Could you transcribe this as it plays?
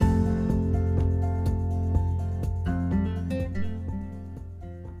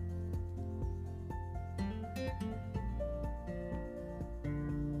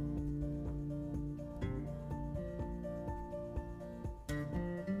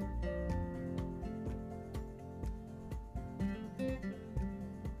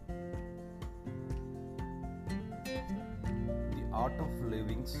Art of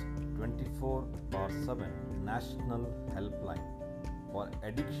Living's 24 bar 7 National Helpline for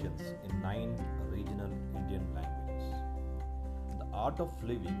Addictions in 9 regional Indian languages. The Art of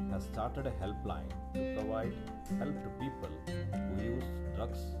Living has started a helpline to provide help to people who use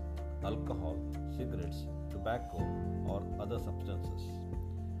drugs, alcohol, cigarettes, tobacco, or other substances.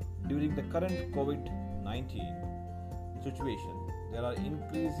 During the current COVID 19 situation, there are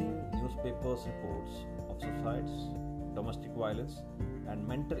increasing newspapers reports of suicides, domestic violence, and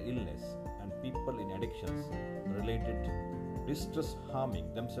mental illness, and people in addictions related distress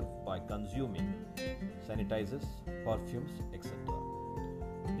harming themselves by consuming sanitizers, perfumes, etc.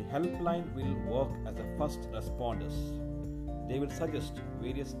 The helpline will work as a first responders. They will suggest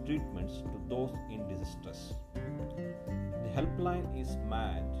various treatments to those in distress. The helpline is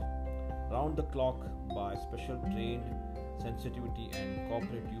manned round the clock by special trained sensitivity and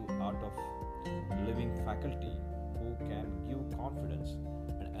cooperative art of living faculty who can give confidence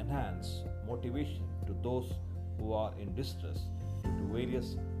and enhance motivation to those who are in distress due to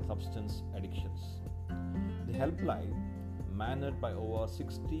various substance addictions. The helpline, manned by over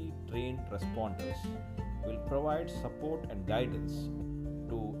 60 trained responders, will provide support and guidance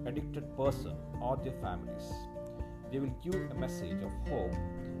to addicted person or their families. They will give a message of hope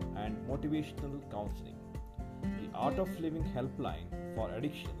and motivational counseling. The Art of Living Helpline for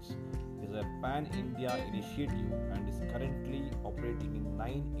Addictions is a pan-India initiative and is currently operating in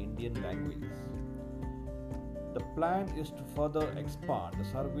 9 Indian languages. The plan is to further expand the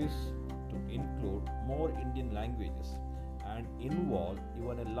service to include more Indian languages and involve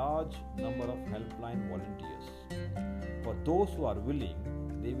even a large number of helpline volunteers. For those who are willing,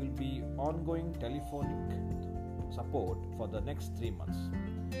 there will be ongoing telephonic support for the next 3 months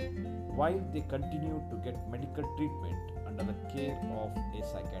while they continue to get medical treatment under the care of a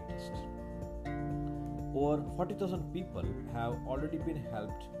psychiatrist. Over 40,000 people have already been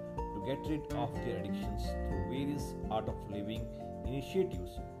helped to get rid of their addictions through various Art of Living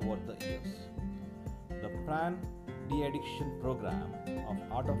initiatives over the years. The PRAN de-addiction program of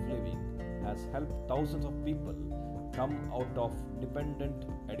Art of Living has helped thousands of people come out of dependent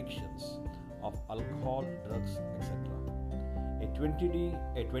addictions of alcohol, drugs, etc. A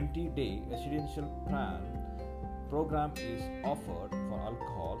 20-day residential PRAN program is offered for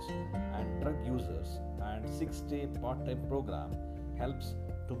alcohols and drug users, and 6-day part-time program helps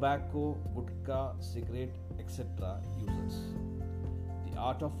tobacco, gutka, cigarette, etc. users. The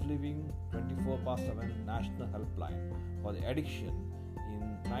Art of Living 24/7 National Helpline for the Addiction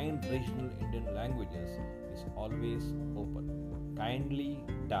in 9 regional Indian languages is always open. Kindly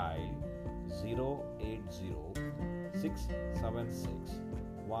dial 080 676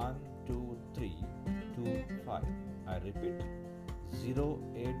 12325. I repeat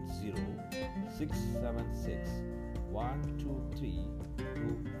 080 676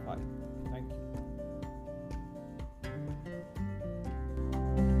 12325.